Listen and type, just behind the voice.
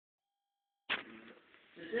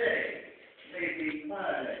today may be my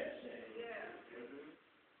last day.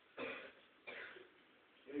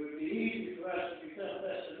 It would be easy for us to become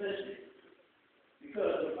pessimistic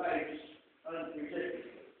because of life's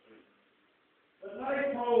unpredictable. But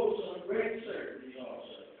life holds some great certainties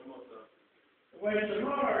also. When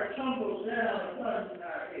tomorrow tumbles down upon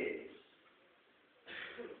our heads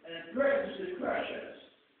and threatens to crush us,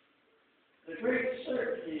 the great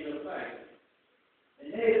certainty of life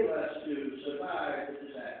enable us to survive the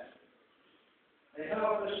disaster. They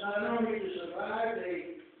help us not only to survive,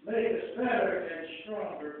 they make us better and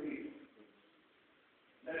stronger people.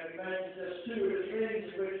 Let me mention just two of the things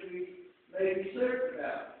which we may be certain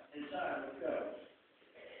about in time of trouble.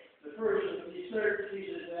 The first of these certainties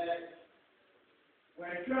is that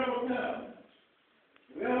when trouble comes,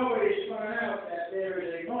 we always find out that there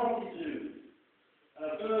is a multitude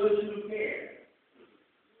of those who care,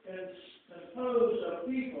 composed of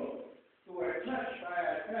people who are touched by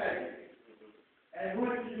our tragedy and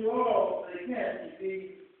want to do all they can to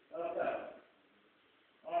be of help.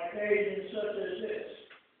 On occasions such as this,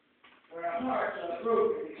 where our hearts are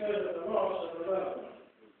broken because of the loss of a loved one,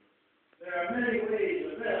 there are many ways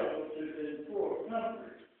available to pour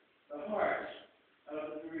comfort the hearts of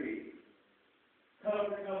the bereaved.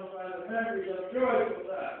 Comfort comes by the memories of joyful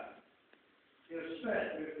times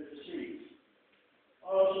spent with the deceased.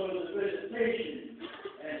 Also the visitation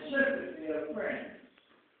and sympathy of friends.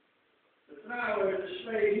 The flowers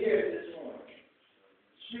displayed here this morning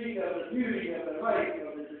speak of the beauty of the life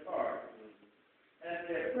of the departed, and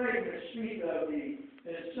their fragrance speak of the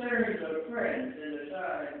concerns of friends in the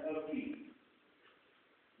time of need.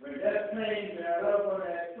 When death claims our loved one,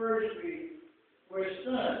 at first we were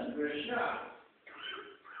stunned, we're shocked.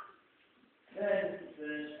 Then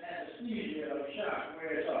the anesthesia of shock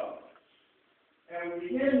wears off, and we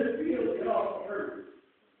begin to feel the awful hurt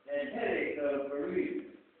and headache of bereavement.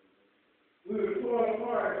 We would fall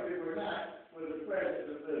apart if we were not for the presence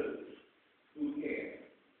of those who care.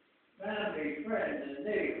 Family, friends, and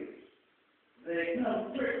neighbors, they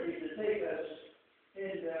come quickly to take us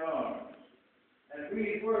in their arms and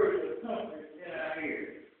breathe words of comfort in our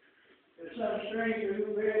ears. If some stranger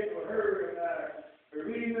who read or heard of our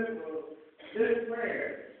bereavement will lift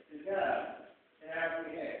prayers to God in our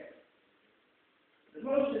behalf. The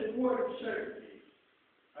most important certainty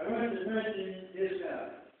I want to mention is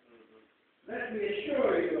God. Let me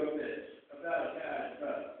assure you of this about God's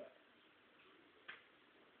love.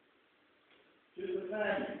 To the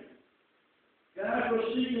family, God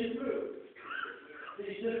will see you through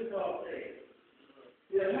these difficult days.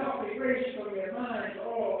 He'll help erase from your mind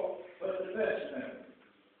all but the best memories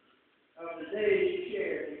of the days you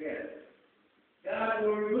shared together. God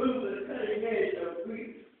will remove the cutting edge of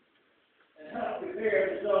grief and help you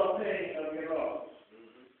bear the dull pain of your loss.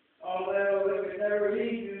 Although it would never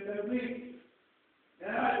leave you completely,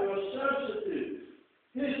 God will substitute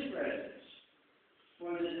His presence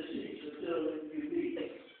for the deceased until you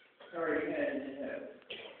meet her again in heaven.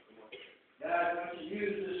 God wants to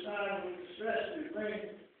use this time of distress to bring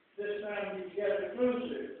this family together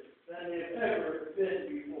closer than they've ever been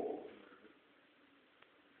before.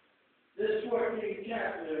 This 14th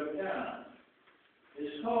chapter of John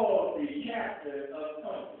is called the chapter of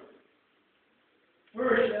comfort.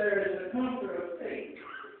 First, there is the comfort of faith,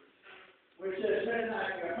 which says, "Let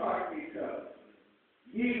not your heart be troubled.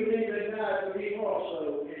 Ye believe in God, believe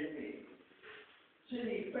also in me."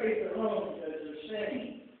 See, faith alone does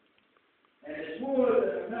sustain, and it's more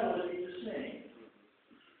than a melody to sing.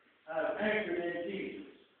 I've anchored in Jesus.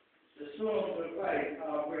 The storms of life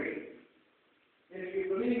are great. If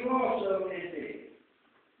you believe also in me,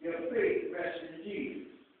 your faith rests in Jesus.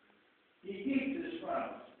 He keeps His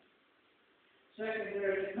promise. Second,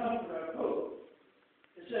 there is the comfort of hope.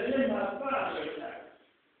 It says, "In my Father's house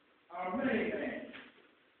are many mansions.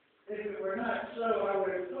 If it were not so, I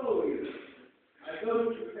would have told you. I go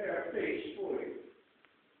to prepare a place for you."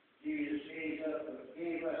 Jesus gave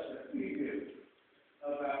us a preview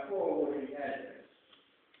of our forwarding address.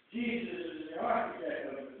 Jesus is the architect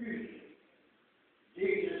of the future.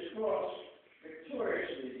 Jesus crossed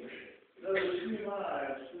victoriously those few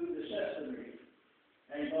miles through the Sesame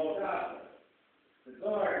and Golgotha, the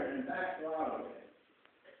garden and back to Olivet.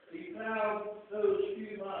 He plowed those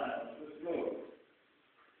few miles with glory.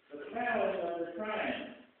 The plowing of the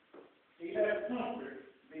triumph, He left comfort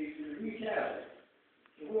to reach out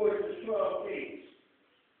towards the 12 gates,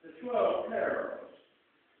 the 12 perils.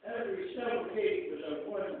 Every silver gate was of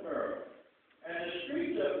one pearl, and the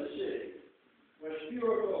streets of the city was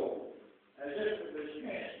pure gold, as if it was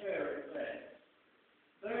transparent glass.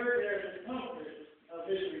 Third, there is the comfort of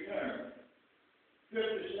His return.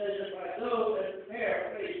 Scripture says, if I go and prepare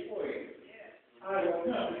a place for you, I will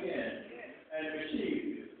come again and receive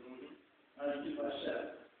you unto myself.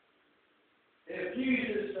 If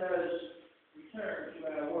Jesus does return to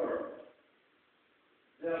our world,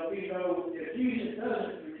 if Jesus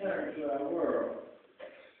doesn't return to our world,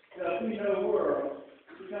 there'll be no world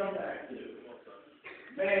to come back to.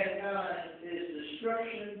 Mankind is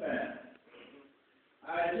destruction bound.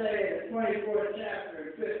 Isaiah, the 24th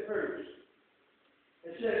chapter, 5th verse,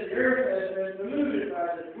 it says, the earth has been polluted by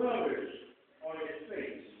the dwellers on its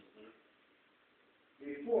face.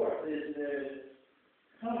 The fourth is the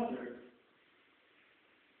comfort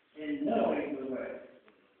in knowing the way.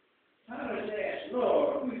 Thomas asked,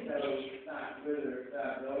 Lord, we know not whither thou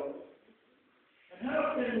goest, and how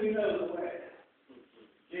can we know the way?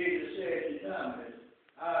 Jesus said to Thomas,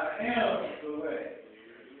 I am the way.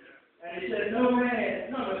 And he said, no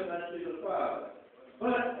man cometh unto the Father,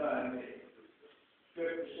 but by me.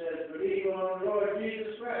 Scripture says, believe on the Lord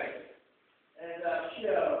Jesus Christ, and thou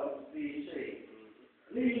shalt be saved.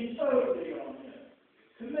 Lean totally on him.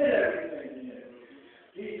 Commit everything to him.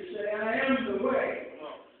 Jesus said, I am the way.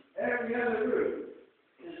 Every other route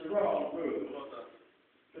is the wrong route.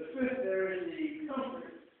 The fifth, there is the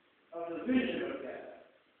comfort of the vision of God.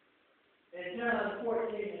 In John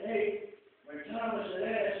 14:8, when Thomas had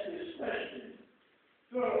asked his question,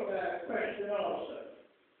 Philip had a question also.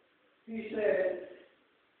 He said,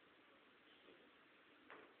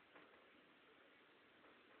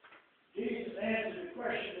 Jesus answered the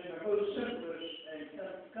question in the most simplest and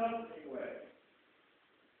comforting way.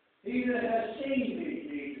 He that has seen me,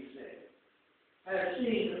 Jesus said, has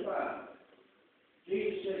seen the Father.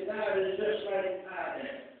 Jesus said, God is just like I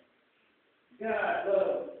am. God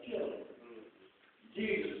loves children.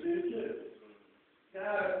 Jesus do too.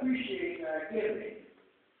 God appreciates our giving.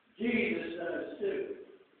 Jesus does too.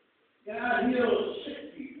 God heals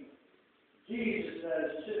sick people. Jesus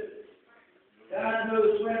does too. God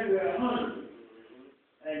knows when we're hungry,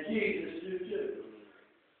 and Jesus do too.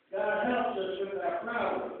 God helps us with our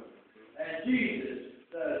problems, and Jesus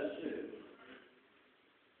does too.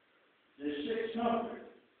 The sixth comfort,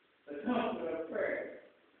 the comfort of prayer.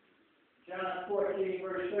 John 14,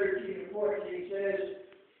 verse 13 and 14 says,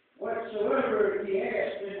 whatsoever ye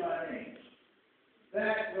ask in my name,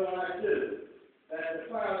 that will I do, that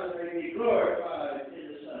the Father may be glorified in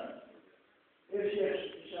the Son. If ye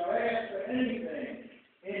shall ask for anything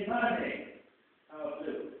in my name, I'll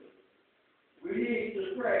do it. We need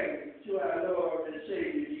to pray to our Lord and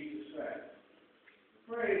Savior Jesus Christ.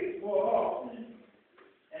 Pray more often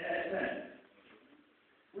and as many.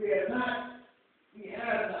 We have not,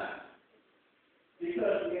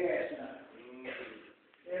 because we ask not.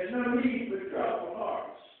 There's no need for troubled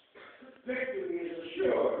hearts. Victory is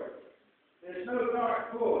assured. There's no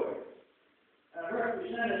dark void. Our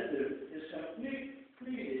representative is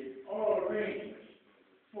completed all arrangements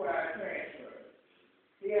for our transfer.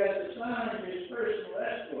 He has assigned his personal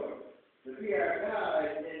escort to be our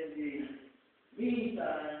guide in the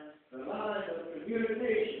meantime. The lines of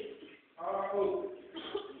communication are open.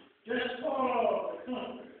 Just call on the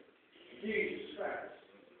comfort of Jesus Christ.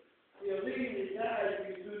 He'll lead and guide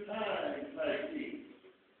you through times like these.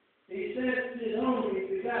 He sent his only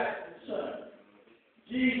begotten Son,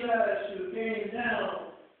 Jesus, who came down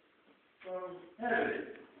from heaven.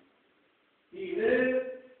 He lived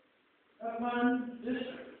upon this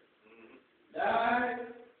earth, died,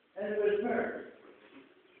 and was buried.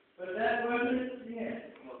 But that wasn't the end.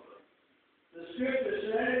 The Scripture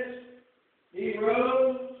says he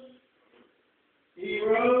rose,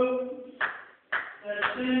 and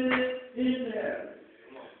ascended into heaven.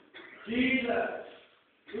 Jesus,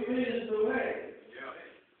 who is the way,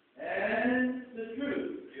 and the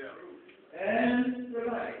truth, and the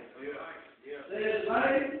life. There's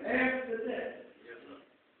life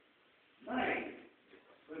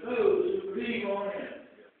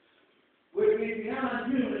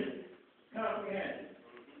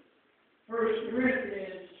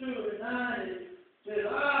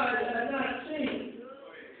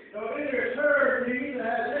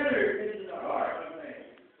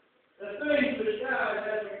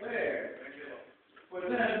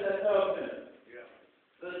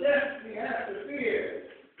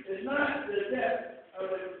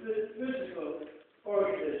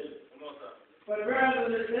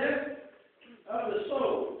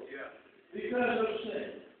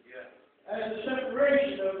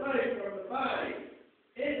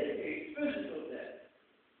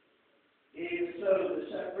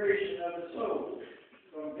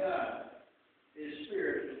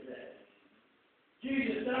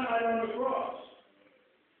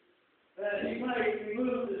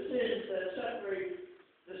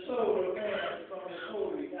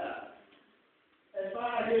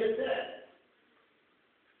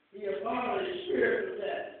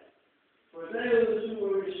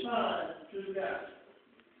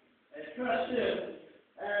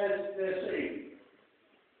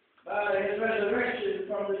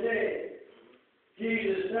from the dead.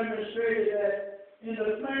 Jesus demonstrated that in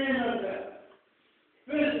the plan of God,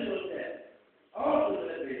 physical death,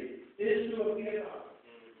 ultimately, is to appear God.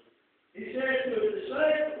 He said to his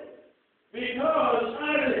disciples, because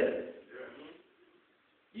I live,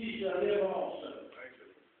 ye shall live also.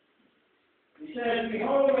 He says,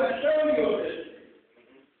 behold, I show you a mystery.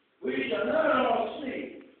 We shall not all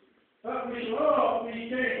sleep, but we shall all be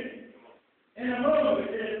changed. In a moment,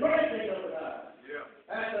 in the twinkling of an eye,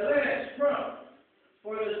 at the last trump,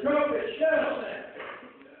 for the trumpet shall sound,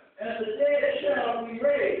 and the dead shall be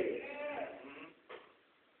raised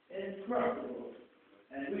incorruptible,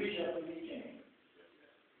 and we shall be changed.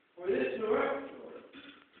 For this corruptible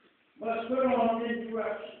must put on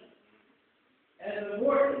incorruption, and the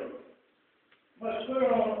mortal must put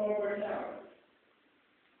on immortality.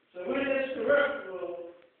 So when this corruptible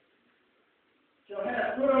shall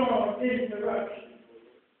have put on incorruption,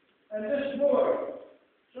 and this mortal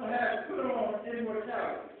shall have put on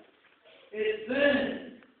immortality, it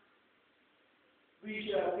then we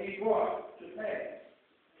shall be brought to pass.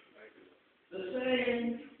 The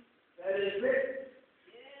saying that is written,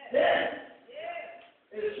 death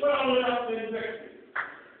is swallowed up in victory.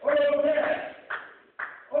 Oh, death!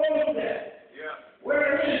 Oh, death!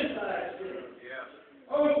 Where is thy sin?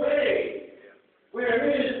 Oh, grave! Where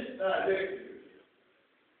is thy victory?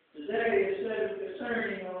 Today, instead of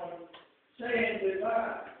concerning on saying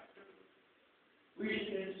goodbye, we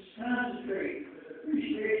should concentrate with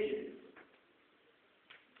appreciation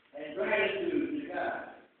and gratitude to God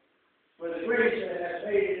for the grace that has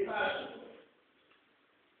made it possible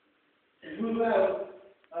to move out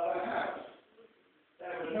of a house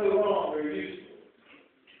that was no longer useful,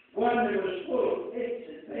 one that was full of aches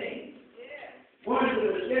and pains, one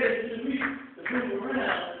that was getting too weak to move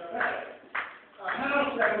around in the life, a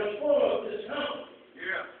house that was full of discomfort.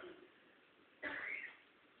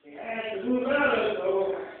 She had to move out of the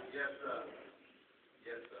old house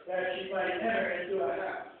that she might enter into a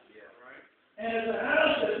house. And it's a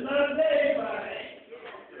house that's not made by hand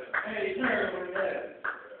and eternal in heaven.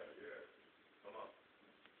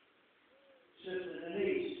 Sister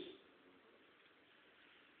Denise,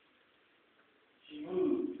 she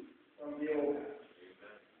moved from the old house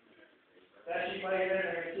that she might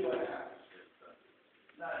enter into a house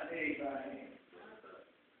not made by hand.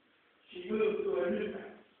 She moved to a new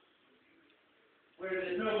house where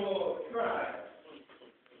there's no more trial,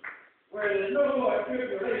 where there's no more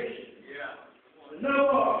tribulation, there's no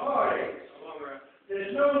more heartache,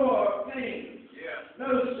 there's no more pain, no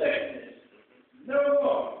sickness, no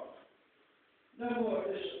more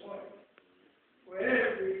disappointment. Where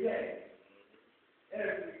every day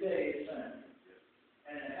is Sunday,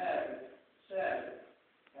 and the Sabbath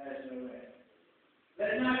has no end.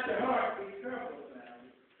 Let not your heart be troubled now.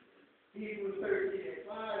 Hebrews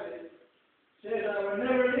 13:5 says, I will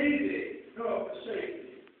never leave thee, nor forsake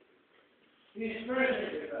thee. He's present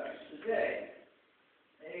with us today.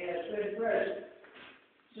 And he has been present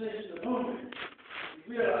since the moment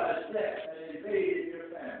you realized death had invaded your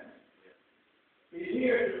family. He's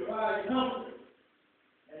here to provide comfort.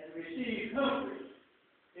 And to receive comfort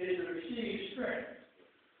is to receive strength,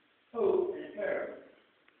 hope, and courage.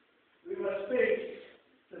 We must face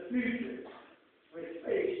the future with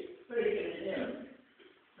faith in him.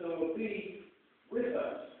 So will be with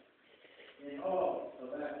us in all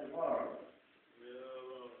of that tomorrow.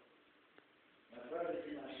 My brothers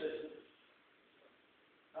and my sisters,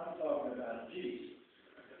 I'm talking about Jesus.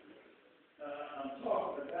 I'm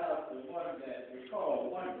talking about the one that we call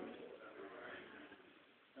wonderful.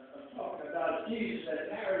 I'm talking about Jesus that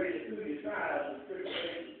carried you through the trials and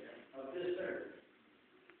tribulations of this earth.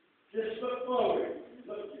 Just look forward and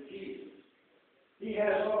look to Jesus. He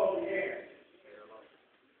has all the answers.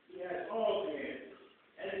 He has all the answers.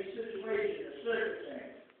 Any situation or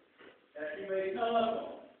circumstance that you may come up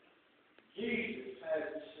on, Jesus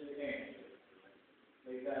has the answer.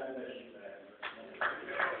 May God bless you,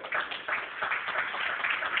 man.